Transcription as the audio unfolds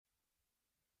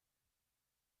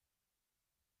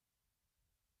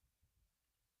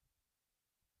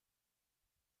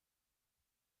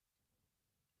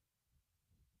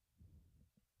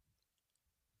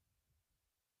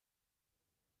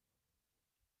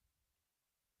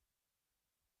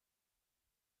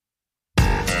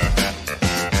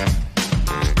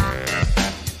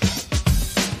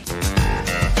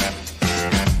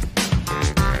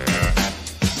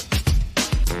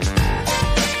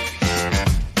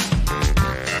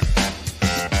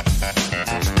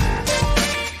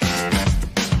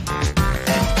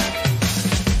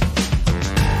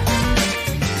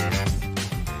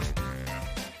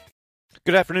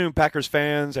Good afternoon, Packers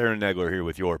fans. Aaron Negler here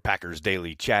with your Packers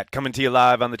Daily Chat, coming to you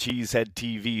live on the Cheesehead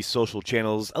TV social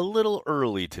channels a little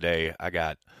early today. I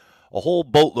got a whole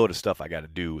boatload of stuff I got to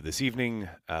do this evening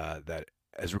that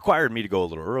has required me to go a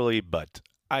little early, but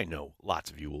I know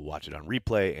lots of you will watch it on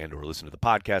replay and or listen to the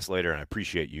podcast later, and I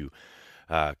appreciate you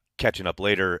catching up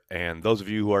later. And those of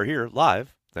you who are here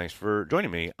live, thanks for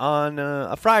joining me on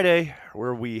a Friday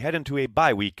where we head into a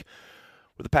bye week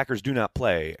where the Packers do not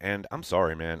play. And I'm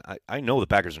sorry, man. I know the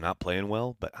Packers are not playing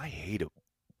well, but I hate it.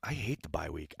 I hate the bye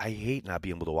week. I hate not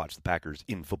being able to watch the Packers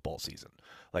in football season.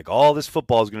 Like, all this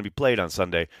football is going to be played on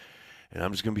Sunday, and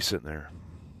I'm just going to be sitting there.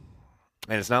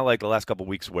 And it's not like the last couple of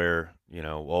weeks where,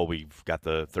 we've got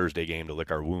the Thursday game to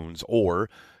lick our wounds or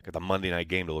got the Monday night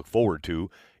game to look forward to.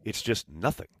 It's just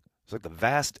nothing. It's like the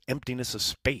vast emptiness of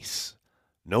space.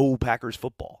 No Packers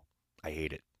football. I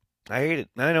hate it. I hate it.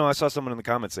 I know I saw someone in the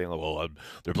comments saying, well,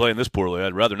 they're playing this poorly.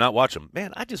 I'd rather not watch them.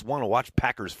 Man, I just want to watch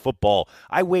Packers football.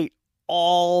 I wait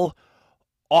all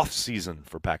off-season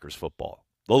for Packers football.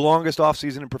 The longest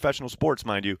off-season in professional sports,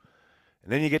 mind you.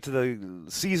 And then you get to the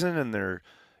season and they're,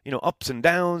 ups and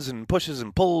downs and pushes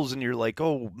and pulls, and you're like,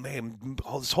 oh, man,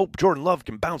 all this hope Jordan Love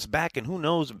can bounce back, and who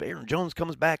knows if Aaron Jones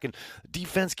comes back and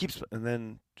defense keeps, and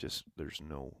then just there's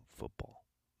no football.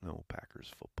 No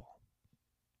Packers football.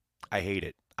 I hate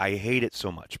it. I hate it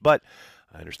so much, but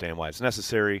I understand why it's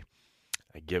necessary.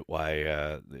 I get why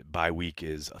the bye week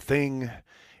is a thing,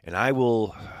 and I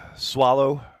will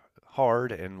swallow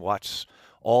hard and watch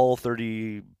all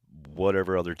 30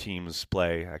 whatever other teams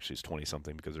play. Actually, it's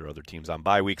 20-something because there are other teams on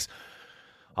bye weeks.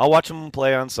 I'll watch them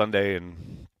play on Sunday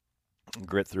and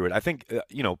grit through it. I think,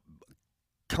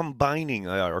 combining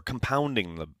or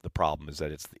compounding the problem is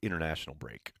that it's the international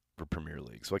break for Premier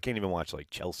League, so I can't even watch, like,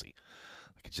 Chelsea.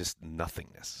 It's just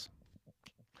nothingness.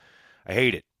 I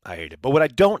hate it. But what I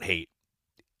don't hate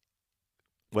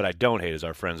is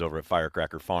our friends over at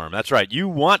Firecracker Farm. That's right. You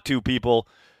want to, people.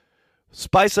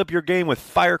 Spice up your game with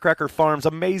Firecracker Farm's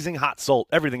amazing hot salt.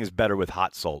 Everything is better with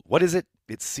hot salt. What is it?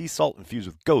 It's sea salt infused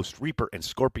with Ghost, Reaper, and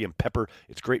Scorpion pepper.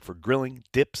 It's great for grilling,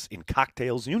 dips, in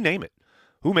cocktails, you name it.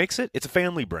 Who makes it? It's a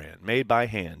family brand made by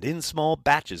hand in small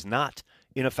batches, not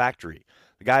in a factory.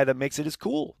 The guy that makes it is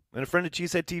cool and a friend of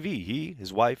Cheesehead TV. He,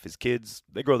 his wife, his kids,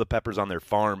 they grow the peppers on their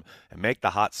farm and make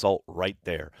the hot salt right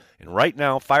there. And right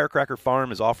now, Firecracker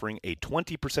Farm is offering a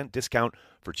 20% discount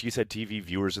for Cheesehead TV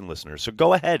viewers and listeners. So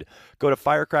go ahead, go to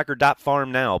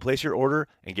firecracker.farm now, place your order,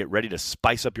 and get ready to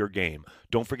spice up your game.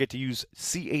 Don't forget to use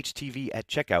CHTV at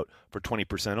checkout for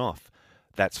 20% off.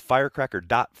 That's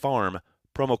firecracker.farm,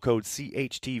 promo code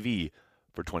CHTV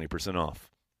for 20% off.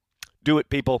 Do it,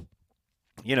 people.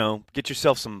 Get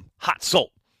yourself some hot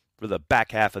salt for the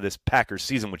back half of this Packers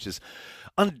season, which is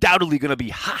undoubtedly going to be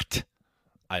hot.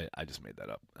 I just made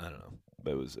that up. I don't know.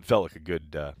 But it felt like a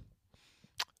good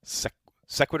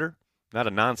sequitur. Not a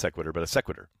non sequitur, but a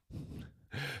sequitur.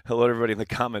 Hello, everybody in the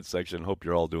comments section. Hope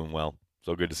you're all doing well.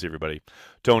 So good to see everybody.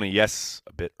 Tony, yes,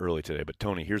 a bit early today, but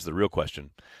Tony, here's the real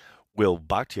question. Will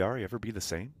Bakhtiari ever be the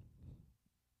same?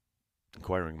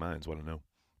 Inquiring minds want to know.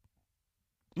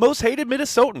 Most hated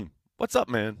Minnesotan. What's up,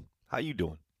 man? How you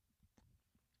doing?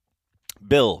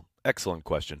 Bill, excellent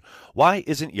question. Why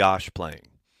isn't Yosh playing?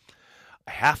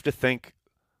 I have to think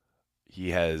he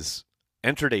has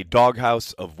entered a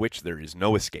doghouse of which there is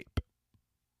no escape.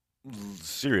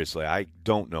 Seriously, I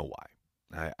don't know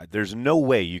why. There's no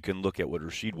way you can look at what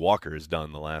Rasheed Walker has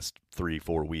done the last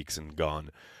 3-4 weeks and gone,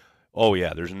 oh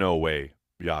yeah, there's no way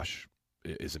Yosh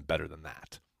isn't better than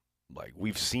that. Like,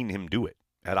 we've seen him do it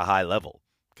at a high level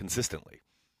consistently.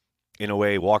 In a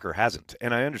way, Walker hasn't.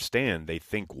 And I understand they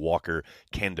think Walker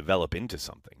can develop into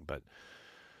something, but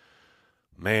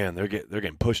man, they're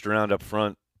getting pushed around up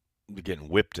front, they're getting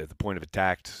whipped at the point of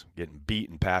attack, getting beat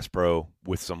in pass pro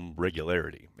with some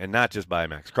regularity. And not just by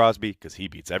Max Crosby, because he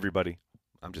beats everybody.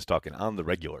 I'm just talking on the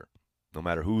regular. No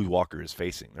matter who Walker is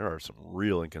facing, there are some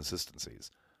real inconsistencies.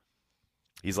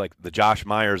 He's like the Josh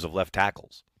Myers of left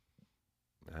tackles.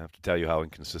 I have to tell you how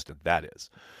inconsistent that is.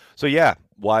 So, yeah,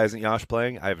 why isn't Yosh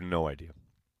playing? I have no idea.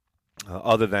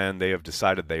 Other than they have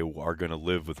decided they are going to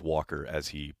live with Walker as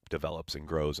he develops and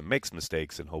grows and makes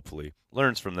mistakes and hopefully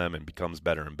learns from them and becomes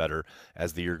better and better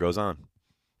as the year goes on.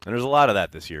 And there's a lot of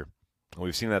that this year.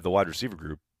 We've seen that at the wide receiver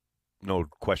group, no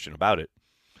question about it.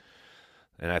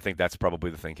 And I think that's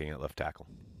probably the thinking at left tackle.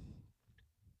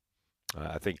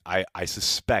 I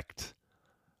suspect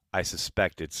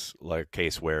it's like a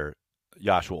case where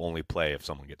Yosh will only play if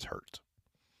someone gets hurt.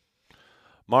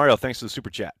 Mario, thanks for the super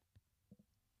chat.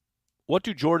 What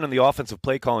do Jordan and the offensive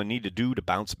play calling need to do to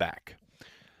bounce back?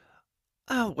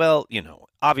 Well,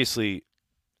 obviously,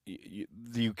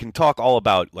 you can talk all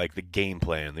about like the game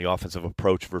plan, the offensive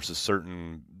approach versus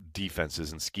certain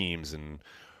defenses and schemes, and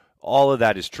all of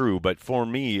that is true. But for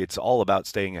me, it's all about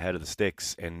staying ahead of the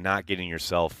sticks and not getting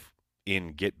yourself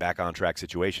in get back on track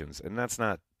situations. And that's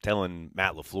not telling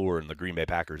Matt LaFleur and the Green Bay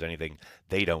Packers anything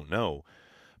they don't know.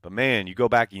 But man, you go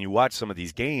back and you watch some of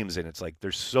these games, and it's like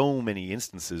there's so many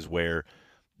instances where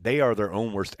they are their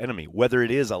own worst enemy, whether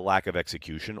it is a lack of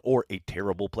execution or a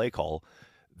terrible play call.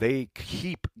 They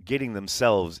keep getting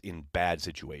themselves in bad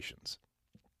situations.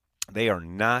 They are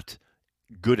not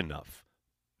good enough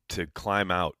to climb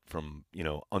out from,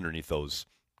 underneath those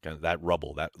kind of that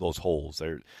rubble, those holes.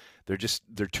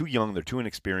 They're too young, they're too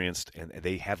inexperienced, and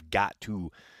they have got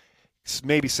to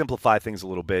maybe simplify things a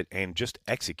little bit and just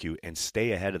execute and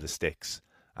stay ahead of the sticks.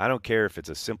 I don't care if it's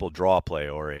a simple draw play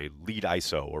or a lead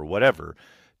ISO or whatever.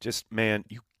 Just, man,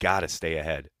 you got to stay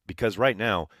ahead, because right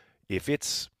now, if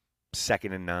it's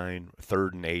 2nd and 9,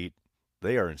 3rd and 8,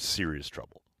 they are in serious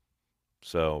trouble.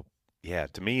 So, yeah,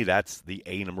 to me, that's the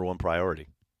number one priority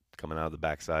coming out of the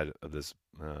backside of this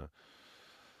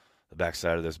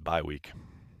bye week.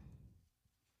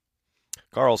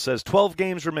 Carl says 12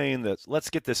 games remain. Let's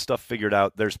get this stuff figured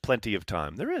out. There's plenty of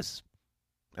time. There is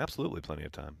absolutely plenty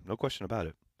of time. No question about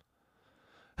it.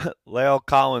 Lyle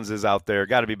Collins is out there.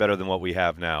 Got to be better than what we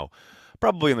have now.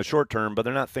 Probably in the short term, but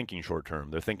they're not thinking short term.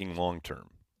 They're thinking long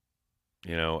term.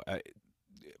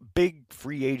 Big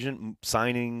free agent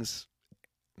signings.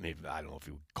 Maybe, I don't know if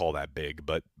you would call that big,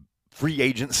 but free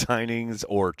agent signings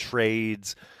or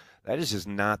trades, that is just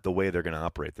not the way they're going to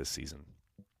operate this season.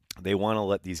 They want to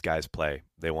let these guys play.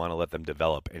 They want to let them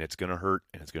develop, and it's going to hurt,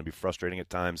 and it's going to be frustrating at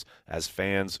times. As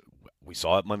fans, we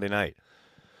saw it Monday night.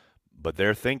 But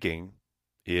their thinking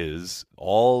is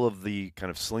all of the kind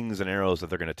of slings and arrows that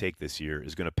they're going to take this year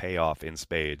is going to pay off in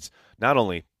spades, not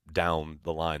only down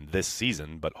the line this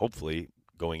season, but hopefully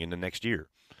going into next year.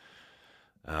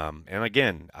 And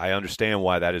again, I understand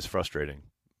why that is frustrating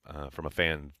from a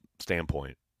fan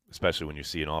standpoint, especially when you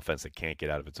see an offense that can't get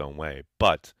out of its own way.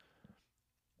 But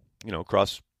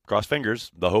cross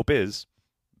fingers. The hope is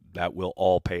that will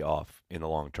all pay off in the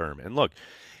long term. And look,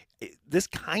 this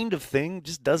kind of thing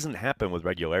just doesn't happen with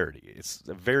regularity. It's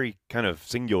very kind of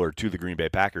singular to the Green Bay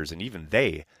Packers, and even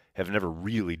they have never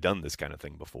really done this kind of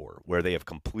thing before, where they have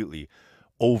completely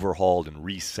overhauled and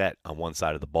reset on one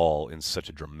side of the ball in such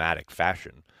a dramatic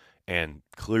fashion, and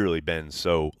clearly been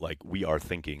so, like, we are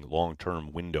thinking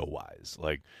long-term window-wise.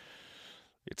 Like,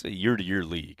 it's a year-to-year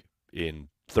league in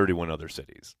 31 other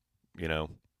cities.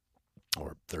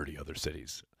 Or 30 other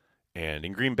cities. And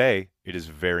in Green Bay, it is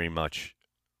very much,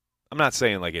 I'm not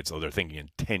saying like they're thinking in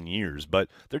 10 years, but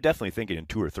they're definitely thinking in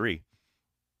 2 or 3.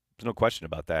 There's no question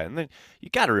about that. And then you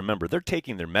got to remember, they're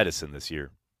taking their medicine this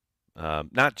year.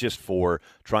 Not just for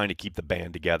trying to keep the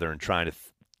band together and trying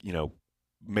to,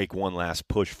 make one last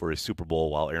push for a Super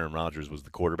Bowl while Aaron Rodgers was the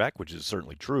quarterback, which is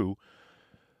certainly true.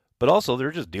 But also,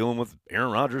 they're just dealing with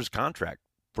Aaron Rodgers' contract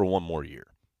for one more year.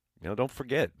 Don't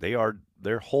forget,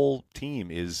 their whole team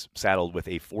is saddled with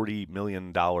a $40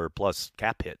 million plus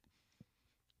cap hit.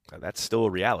 That's still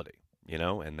a reality,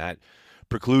 and that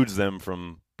precludes them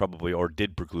from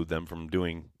did preclude them from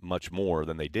doing much more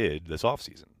than they did this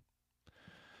offseason.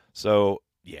 So,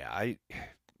 yeah,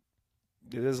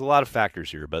 there's a lot of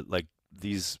factors here, but like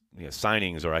these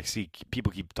signings, or I see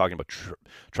people keep talking about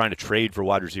trying to trade for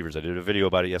wide receivers. I did a video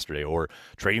about it yesterday, or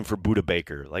trading for Budda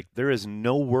Baker. Like, there is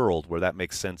no world where that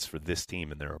makes sense for this team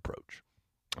and their approach.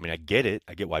 I mean, I get it.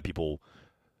 I get why people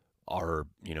are,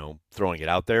 throwing it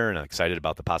out there and excited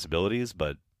about the possibilities,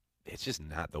 but it's just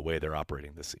not the way they're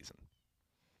operating this season.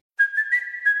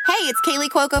 Hey, it's Kaylee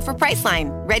Cuoco for Priceline.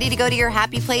 Ready to go to your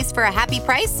happy place for a happy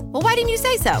price? Well, why didn't you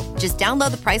say so? Just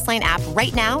download the Priceline app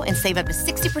right now and save up to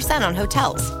 60% on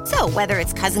hotels. So whether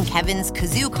it's Cousin Kevin's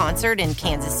Kazoo Concert in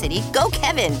Kansas City, go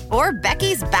Kevin, or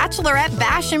Becky's Bachelorette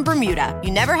Bash in Bermuda,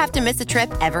 you never have to miss a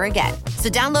trip ever again. So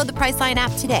download the Priceline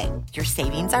app today. Your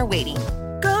savings are waiting.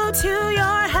 Go to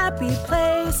your happy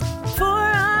place for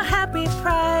a happy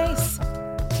price.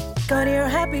 Go to your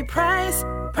happy price,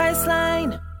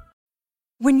 Priceline.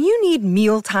 When you need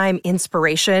mealtime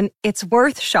inspiration, it's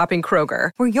worth shopping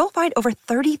Kroger, where you'll find over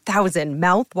 30,000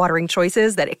 mouth-watering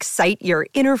choices that excite your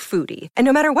inner foodie. And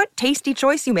no matter what tasty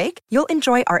choice you make, you'll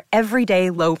enjoy our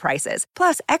everyday low prices,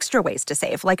 plus extra ways to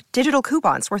save, like digital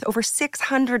coupons worth over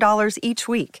 $600 each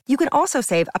week. You can also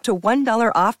save up to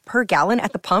 $1 off per gallon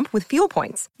at the pump with fuel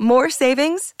points. More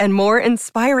savings and more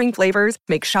inspiring flavors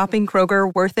make shopping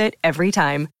Kroger worth it every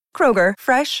time. Kroger,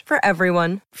 fresh for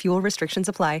everyone. Fuel restrictions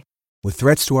apply. With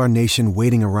threats to our nation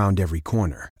waiting around every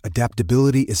corner,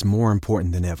 adaptability is more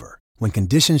important than ever. When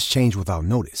conditions change without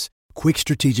notice, quick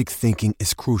strategic thinking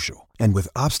is crucial, and with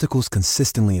obstacles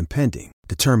consistently impending,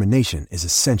 determination is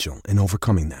essential in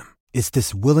overcoming them. It's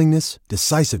this willingness,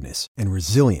 decisiveness, and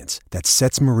resilience that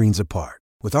sets Marines apart.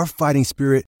 With our fighting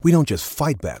spirit, we don't just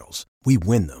fight battles, we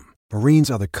win them. Marines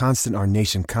are the constant our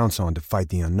nation counts on to fight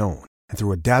the unknown. And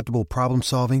through adaptable problem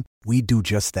solving, we do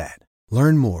just that.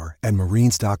 Learn more at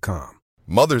marines.com.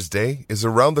 Mother's Day is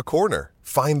around the corner.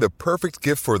 Find the perfect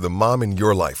gift for the mom in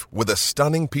your life with a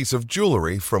stunning piece of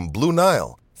jewelry from Blue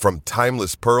Nile. From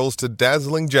timeless pearls to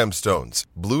dazzling gemstones,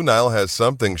 Blue Nile has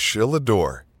something she'll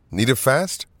adore. Need it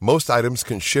fast? Most items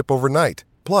can ship overnight.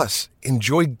 Plus,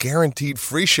 enjoy guaranteed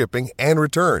free shipping and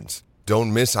returns.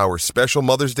 Don't miss our special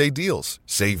Mother's Day deals.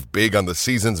 Save big on the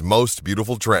season's most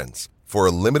beautiful trends. For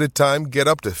a limited time, get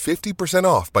up to 50%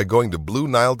 off by going to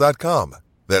BlueNile.com.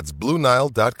 That's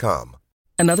BlueNile.com.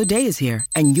 Another day is here,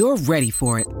 and you're ready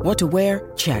for it. What to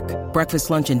wear? Check.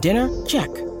 Breakfast, lunch, and dinner?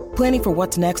 Check. Planning for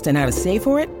what's next and how to save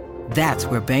for it? That's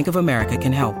where Bank of America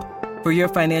can help. For your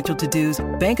financial to-dos,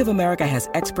 Bank of America has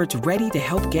experts ready to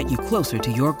help get you closer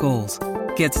to your goals.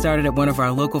 Get started at one of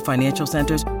our local financial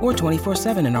centers or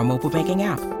 24/7 in our mobile banking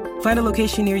app. Find a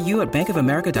location near you at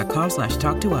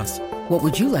bankofamerica.com/talktous. What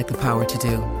would you like the power to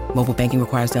do? Mobile banking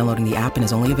requires downloading the app and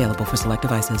is only available for select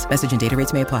devices. Message and data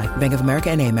rates may apply. Bank of America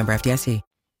NA, member FDIC.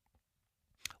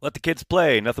 Let the kids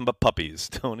play. Nothing but puppies.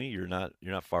 Tony, you're not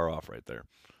far off right there.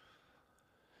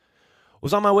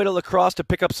 Was on my way to La Crosse to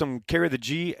pick up some Carry the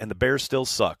G, and the Bears still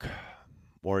suck.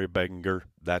 Warrior Beginger,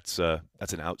 that's an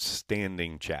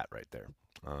outstanding chat right there.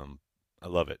 I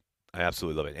love it. I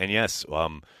absolutely love it. And yes,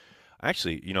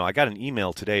 actually, I got an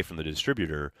email today from the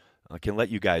distributor. I can let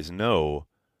you guys know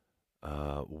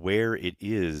where it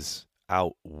is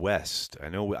out west. I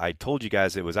know I told you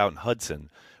guys it was out in Hudson.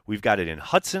 We've got it in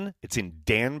Hudson. It's in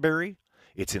Danbury.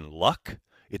 It's in Luck.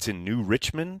 It's in New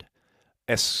Richmond.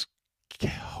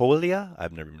 Escolia.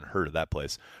 I've never even heard of that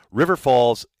place. River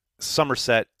Falls,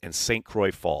 Somerset, and St.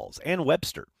 Croix Falls, and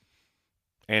Webster.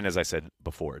 And as I said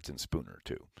before, it's in Spooner,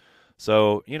 too.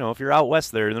 So, if you're out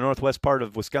west there in the northwest part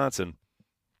of Wisconsin,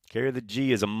 Carry the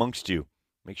G is amongst you.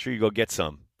 Make sure you go get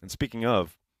some. And speaking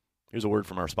of, here's a word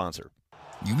from our sponsor.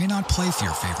 You may not play for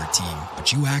your favorite team,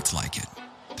 but you act like it.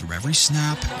 Through every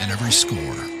snap and every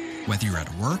score. Whether you're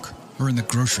at work or in the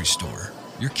grocery store,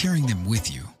 you're carrying them with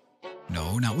you.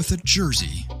 No, not with a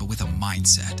jersey, but with a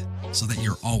mindset, so that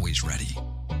you're always ready.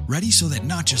 Ready so that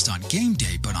not just on game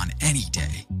day, but on any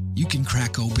day, you can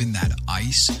crack open that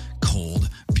ice-cold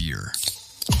beer.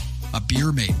 A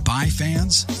beer made by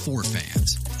fans, for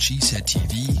fans. Cheesehead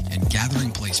TV and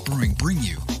Gathering Place Brewing bring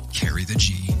you Carry the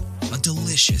G. A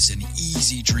delicious and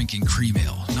easy drinking cream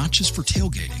ale, not just for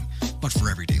tailgating, but for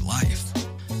everyday life.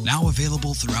 Now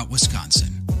available throughout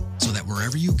Wisconsin, so that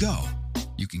wherever you go,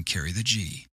 you can carry the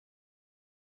G.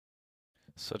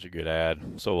 Such a good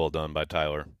ad. So well done by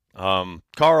Tyler.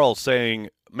 Carl saying,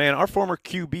 man, our former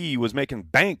QB was making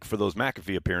bank for those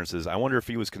McAfee appearances. I wonder if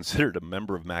he was considered a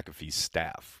member of McAfee's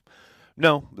staff.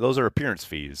 No, those are appearance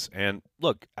fees. And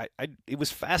look, it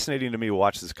was fascinating to me to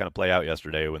watch this kind of play out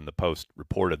yesterday when the Post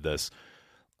reported this.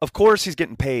 Of course he's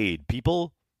getting paid,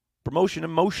 people. Promotion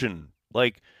and motion.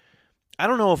 Like, I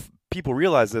don't know if people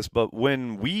realize this, but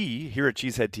when we here at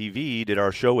Cheesehead TV did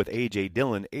our show with A.J.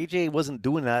 Dillon, A.J. wasn't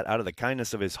doing that out of the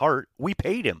kindness of his heart. We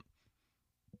paid him.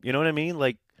 You know what I mean?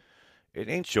 Like, it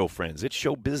ain't show friends. It's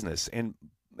show business. And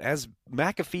as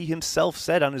McAfee himself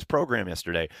said on his program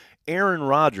yesterday, Aaron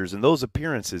Rodgers and those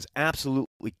appearances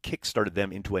absolutely kickstarted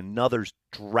them into another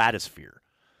stratosphere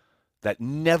that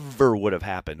never would have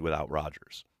happened without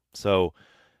Rodgers. So,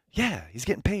 yeah, he's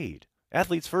getting paid.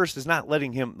 Athletes First is not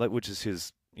letting him, which is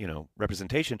his,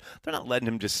 representation, they're not letting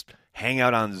him just hang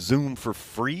out on Zoom for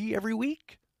free every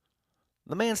week.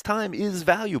 The man's time is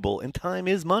valuable, and time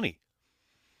is money.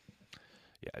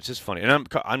 Yeah, it's just funny. And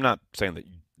I'm not saying that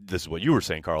this is what you were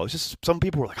saying, Carl. It's just some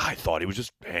people were like, I thought he was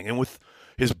just hanging with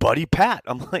his buddy Pat.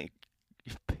 I'm like,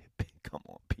 come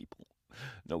on, people.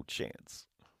 No chance.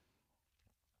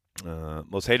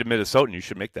 Most hated Minnesotan, you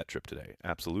should make that trip today.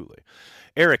 Absolutely.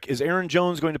 Eric, is Aaron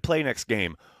Jones going to play next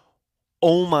game?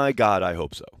 Oh, my God, I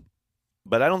hope so.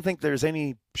 But I don't think there's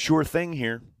any sure thing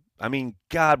here. I mean,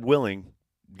 God willing,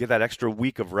 get that extra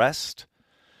week of rest.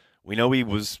 We know he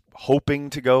was hoping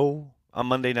to go on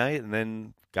Monday night and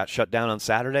then got shut down on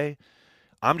Saturday.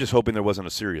 I'm just hoping there wasn't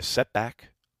a serious setback,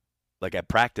 like at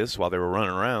practice while they were running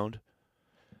around.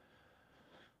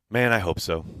 Man, I hope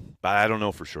so. But I don't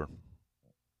know for sure.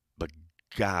 But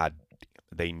God,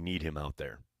 they need him out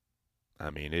there.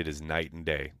 I mean, it is night and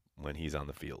day when he's on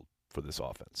the field for this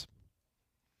offense.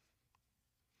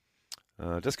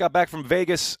 Just got back from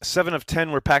Vegas. 7 of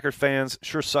 10 were Packer fans.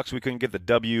 Sure sucks we couldn't get the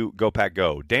W. Go Pack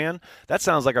Go. Dan, that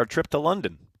sounds like our trip to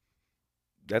London.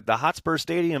 At the Hotspur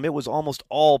Stadium, it was almost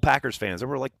all Packers fans. There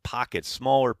were like pockets,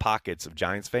 smaller pockets of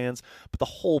Giants fans, but the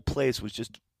whole place was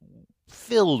just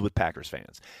filled with Packers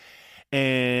fans.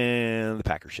 And the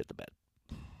Packers shit the bed.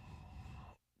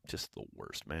 Just the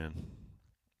worst, man.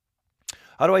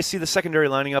 How do I see the secondary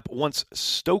lining up once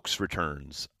Stokes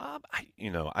returns?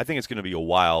 I think it's going to be a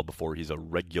while before he's a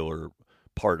regular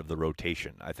part of the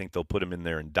rotation. I think they'll put him in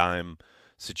there in dime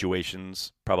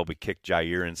situations, probably kick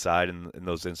Jair inside in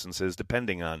those instances,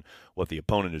 depending on what the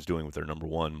opponent is doing with their number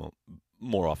one,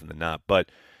 more often than not.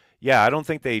 But, yeah, I don't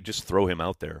think they just throw him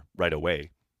out there right away.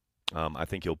 I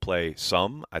think he'll play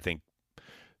some. I think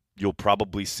you'll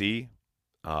probably see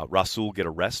Rasul get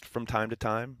a rest from time to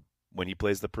time when he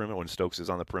plays the perimeter, when Stokes is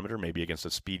on the perimeter, maybe against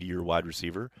a speedier wide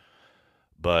receiver.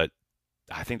 But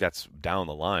I think that's down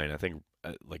the line. I think,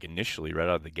 like initially, right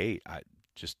out of the gate,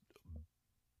 just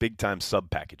big-time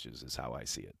sub-packages is how I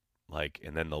see it.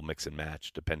 And then they'll mix and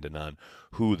match depending on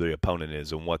who the opponent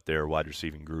is and what their wide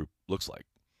receiving group looks like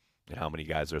and how many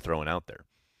guys they're throwing out there.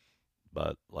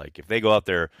 But, if they go out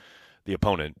there, the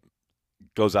opponent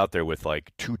goes out there with,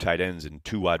 2 tight ends and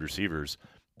 2 wide receivers,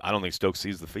 I don't think Stokes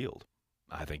sees the field.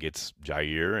 I think it's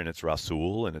Jair and it's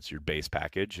Rasul and it's your base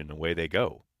package, and away they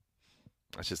go.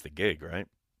 That's just the gig, right?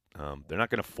 They're not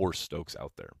going to force Stokes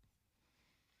out there.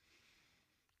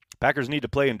 Packers need to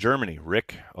play in Germany.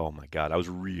 Rick, oh my God, I was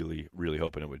really, really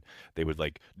hoping they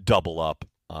would double up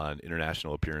on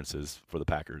international appearances for the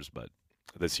Packers, but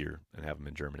this year and have them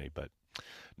in Germany, but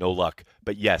no luck.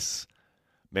 But yes,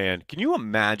 man, can you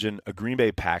imagine a Green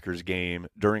Bay Packers game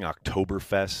during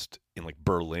Oktoberfest in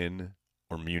Berlin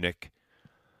or Munich?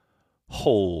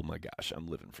 Oh my gosh, I'm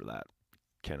living for that.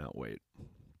 Cannot wait.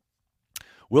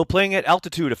 Will playing at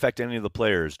altitude affect any of the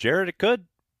players? Jared, it could.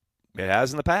 It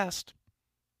has in the past.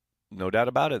 No doubt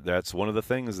about it. That's one of the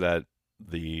things that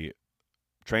the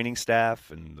training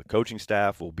staff and the coaching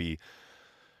staff will be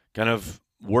kind of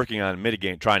working on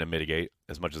trying to mitigate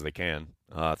as much as they can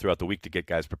throughout the week to get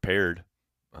guys prepared,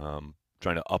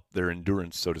 trying to up their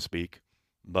endurance, so to speak.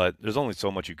 But there's only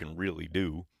so much you can really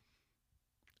do.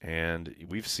 And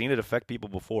we've seen it affect people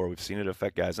before. We've seen it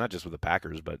affect guys, not just with the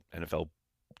Packers, but NFL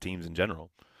teams in general.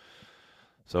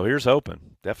 So here's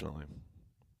hoping, definitely.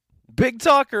 Big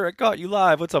Talker, I caught you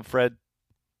live. What's up, Fred?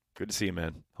 Good to see you,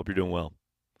 man. Hope you're doing well.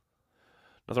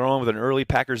 Nothing wrong with an early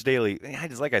Packers Daily.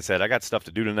 Like I said, I got stuff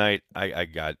to do tonight. I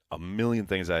got a million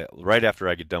things. Right after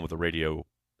I get done with the radio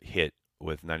hit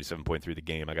with 97.3 The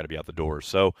Game, I got to be out the door.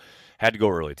 So had to go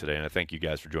early today, and I thank you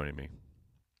guys for joining me.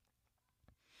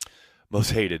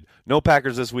 Most hated. No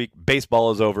Packers this week.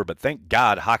 Baseball is over, but thank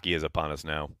God hockey is upon us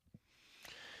now.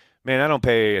 Man, I don't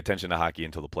pay attention to hockey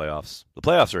until the playoffs. The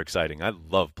playoffs are exciting. I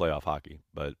love playoff hockey,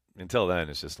 but until then,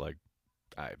 it's just I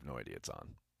have no idea it's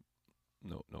on.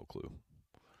 No clue.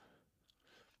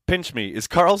 Pinch me. Is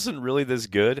Carlson really this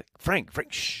good? Frank.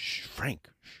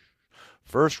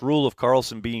 First rule of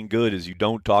Carlson being good is you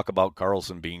don't talk about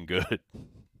Carlson being good.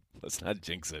 Let's not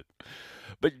jinx it.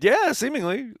 But yeah,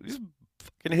 seemingly, he's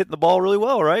fucking hitting the ball really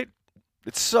well, right?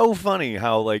 It's so funny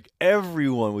how,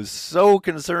 everyone was so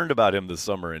concerned about him this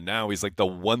summer, and now he's, the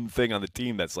one thing on the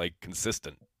team that's,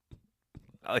 consistent.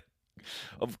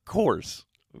 Of course.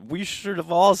 We should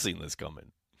have all seen this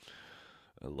coming.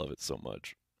 I love it so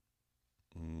much.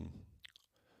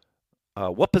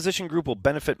 What position group will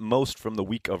benefit most from the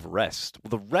week of rest? Well,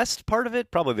 the rest part of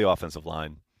it, probably the offensive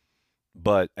line.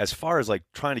 But as far as,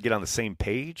 trying to get on the same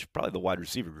page, probably the wide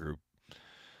receiver group.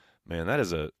 Man, that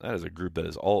is a group that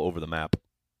is all over the map.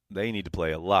 They need to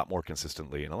play a lot more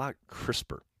consistently and a lot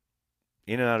crisper.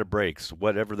 In and out of breaks,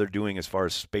 whatever they're doing as far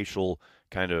as spatial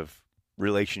kind of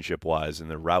relationship-wise in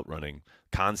their route running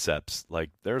concepts,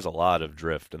 there's a lot of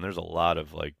drift and there's a lot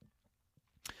of,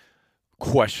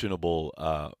 questionable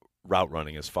route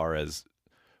running as far as,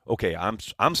 okay,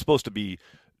 I'm supposed to be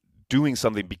doing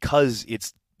something because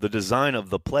it's the design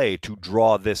of the play to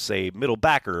draw this, say, middle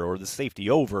backer or the safety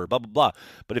over, blah, blah, blah.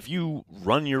 But if you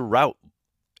run your route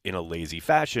in a lazy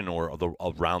fashion or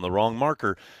around the wrong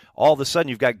marker, all of a sudden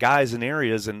you've got guys in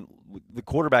areas and the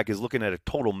quarterback is looking at a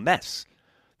total mess.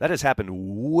 That has happened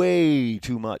way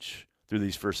too much through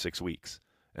these first 6 weeks.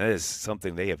 And that is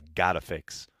something they have got to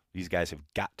fix. These guys have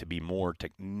got to be more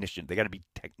technician. They got to be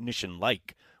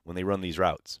technician-like when they run these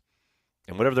routes.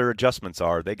 And whatever their adjustments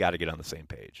are, they got to get on the same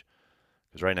page.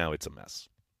 Because right now it's a mess.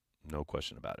 No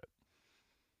question about it.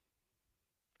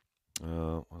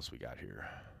 What else we got here?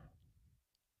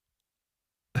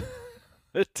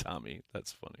 Tommy,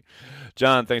 that's funny.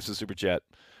 John, thanks for the super chat.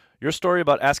 Your story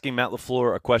about asking Matt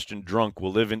LaFleur a question drunk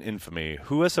will live in infamy.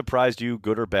 Who has surprised you,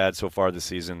 good or bad, so far this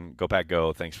season? Go Pack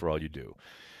Go. Thanks for all you do.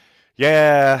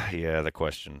 Yeah, the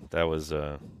question. That was,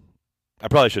 I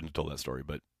probably shouldn't have told that story,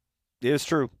 but it was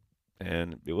true.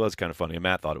 And it was kind of funny. And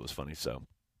Matt thought it was funny, so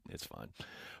it's fine.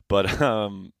 But,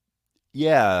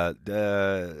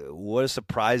 what has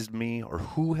surprised me, or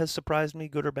who has surprised me,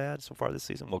 good or bad, so far this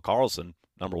season? Well, Carlson,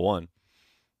 number one,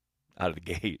 out of the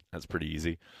gate. That's pretty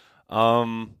easy.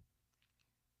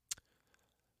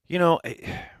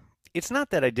 It's not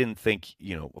that I didn't think,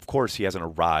 of course he hasn't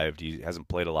arrived. He hasn't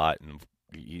played a lot, and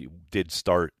he did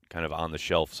start kind of on the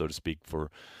shelf, so to speak, for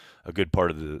a good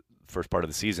part of the first part of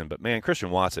the season. But, man, Christian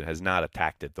Watson has not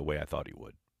attacked it the way I thought he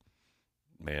would.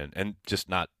 Man, and just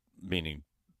not meaning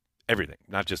everything,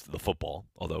 not just the football,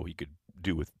 although he could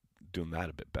do with doing that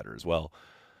a bit better as well.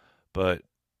 But,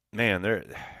 man,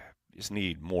 just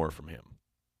need more from him.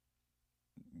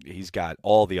 He's got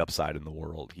all the upside in the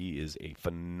world. He is a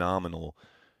phenomenal,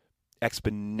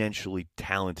 exponentially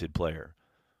talented player.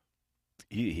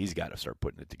 He's got to start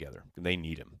putting it together. They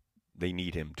need him. They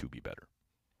need him to be better.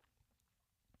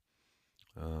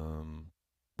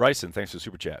 Bryson, thanks for the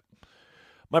super chat.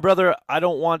 My brother, I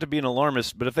don't want to be an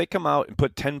alarmist, but if they come out and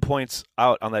put 10 points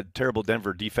out on that terrible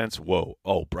Denver defense, whoa.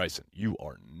 Oh, Bryson, you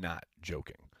are not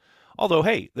joking. Although,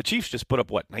 hey, the Chiefs just put up,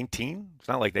 19? It's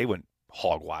not like they went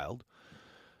hog wild.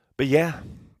 But yeah,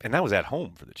 and that was at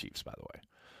home for the Chiefs, by the way.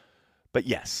 But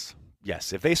yes,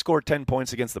 if they score 10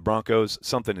 points against the Broncos,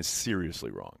 something is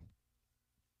seriously wrong.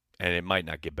 And it might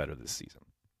not get better this season.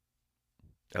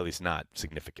 At least not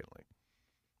significantly.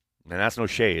 And that's no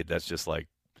shade. That's just like,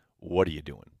 what are you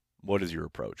doing? What is your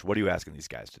approach? What are you asking these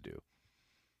guys to do?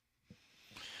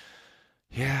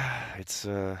 Yeah, it's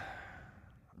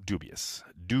dubious.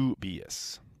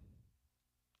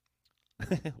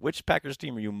 Which Packers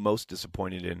team are you most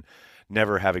disappointed in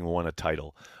never having won a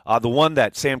title? The one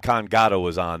that Sam Gatto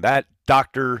was on. That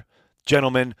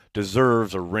gentleman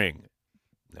deserves a ring.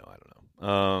 No, I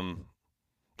don't know.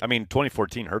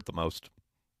 2014 hurt the most.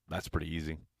 That's pretty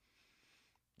easy.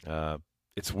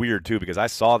 It's weird, too, because I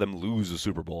saw them lose the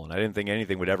Super Bowl, and I didn't think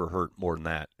anything would ever hurt more than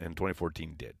that, and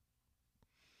 2014 did.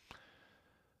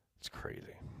 It's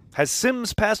crazy. Has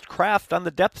Sims passed Kraft on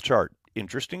the depth chart?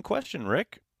 Interesting question,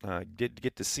 Rick. Did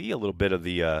get to see a little bit of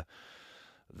the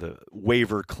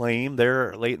waiver claim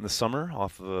there late in the summer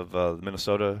off of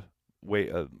Minnesota,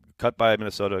 cut by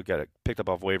Minnesota, got it picked up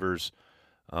off waivers.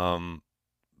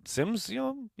 Sims, he's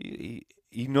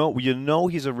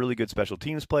a really good special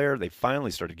teams player. They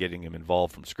finally started getting him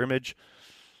involved from scrimmage.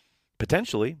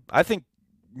 Potentially, I think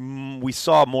we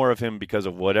saw more of him because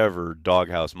of whatever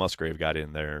doghouse Musgrave got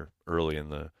in there early in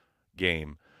the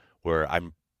game, where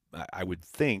I would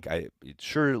think it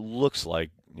sure looks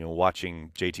like,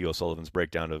 watching JT O'Sullivan's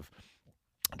breakdown of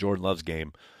Jordan Love's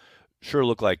game, sure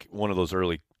looked like one of those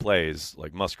early plays,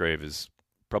 like Musgrave is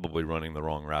probably running the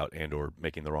wrong route and or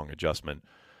making the wrong adjustment.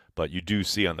 But you do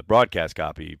see on the broadcast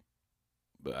copy,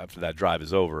 after that drive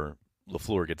is over,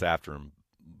 LaFleur gets after him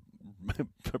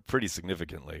pretty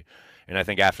significantly. And I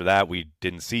think after that, we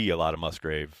didn't see a lot of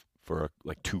Musgrave for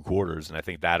 2 quarters, and I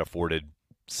think that afforded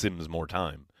Sims more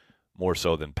time, more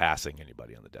so than passing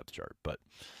anybody on the depth chart. But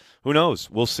who knows?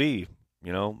 We'll see.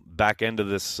 Back end of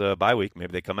this bye week,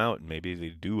 maybe they come out and maybe they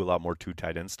do a lot more 2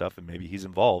 tight end stuff, and maybe he's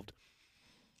involved.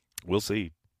 We'll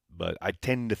see. But I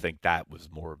tend to think that was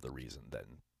more of the reason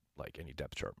than any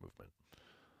depth chart movement.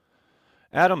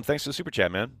 Adam, thanks for the super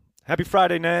chat, man. Happy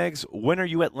Friday, Nags. When are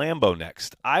you at Lambeau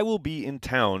next? I will be in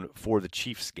town for the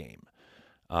Chiefs game.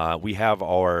 We have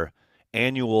our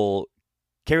annual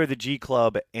Carry the G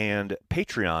Club and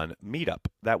Patreon meetup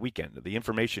that weekend. The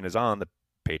information is on the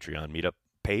Patreon meetup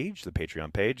page, the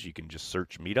Patreon page. You can just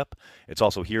search meetup. It's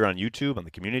also here on YouTube on the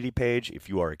community page. If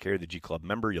you are a Carry the G Club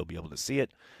member, you'll be able to see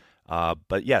it.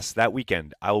 But yes, that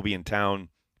weekend I will be in town.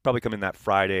 Probably come in that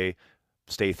Friday,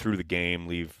 stay through the game,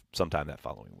 leave sometime that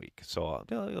following week. So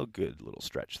a good little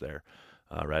stretch there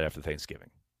right after Thanksgiving.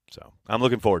 So I'm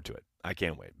looking forward to it. I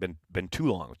can't wait. Been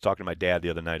too long. I was talking to my dad the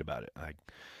other night about it.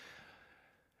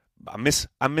 I miss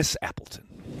Appleton.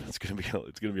 It's gonna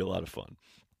be a lot of fun.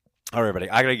 All right, everybody,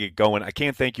 I got to get going. I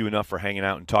can't thank you enough for hanging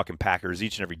out and talking Packers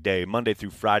each and every day, Monday through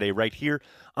Friday, right here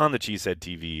on the Cheesehead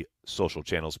TV social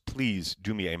channels. Please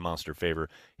do me a monster favor.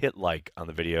 Hit like on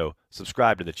the video,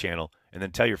 subscribe to the channel, and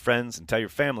then tell your friends and tell your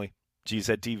family,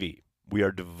 Cheesehead TV. We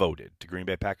are devoted to Green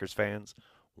Bay Packers fans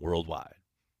worldwide.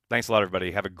 Thanks a lot,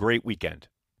 everybody. Have a great weekend.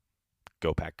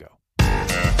 Go Pack Go.